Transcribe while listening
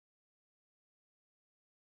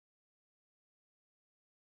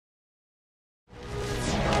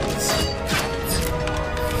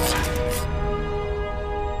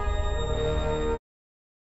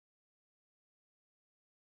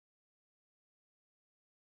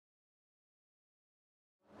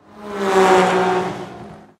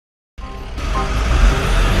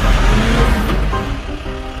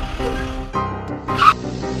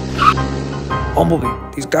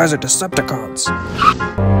Bumblebee. These guys are Decepticons.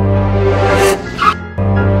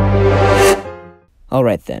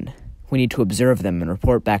 Alright then. We need to observe them and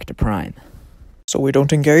report back to Prime. So we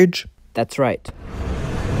don't engage? That's right.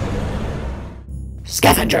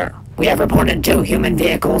 Scavenger, we have reported 2 human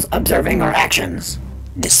vehicles observing our actions.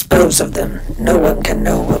 Dispose of them. No one can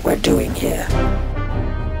know what we're doing here.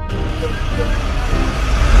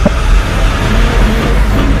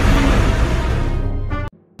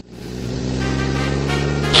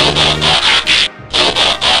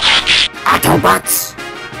 Autobots!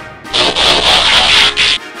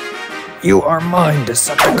 You are mine,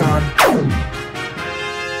 Decepticon.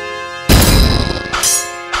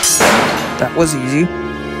 That was easy.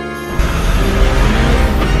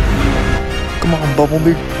 Come on,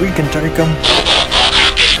 Bumblebee, we can take him.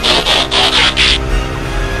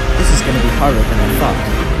 This is gonna be harder than I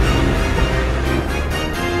thought.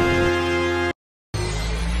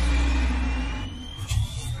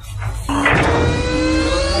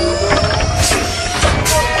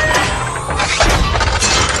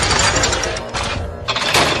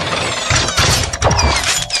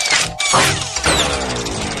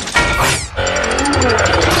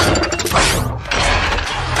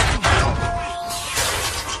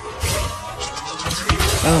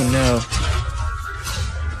 Oh no.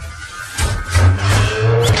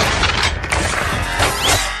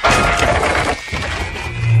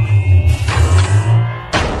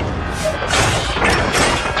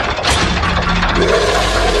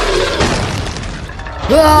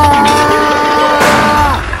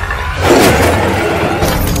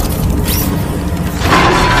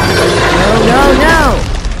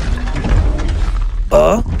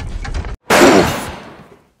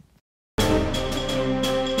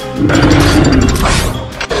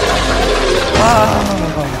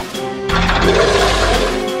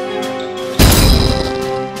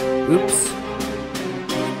 Oops.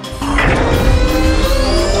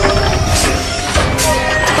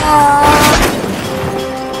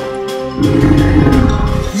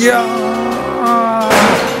 Yeah.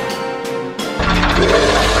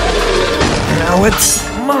 Now it's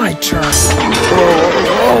my turn.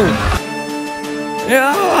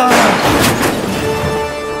 Yeah.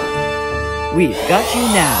 We've got you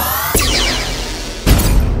now.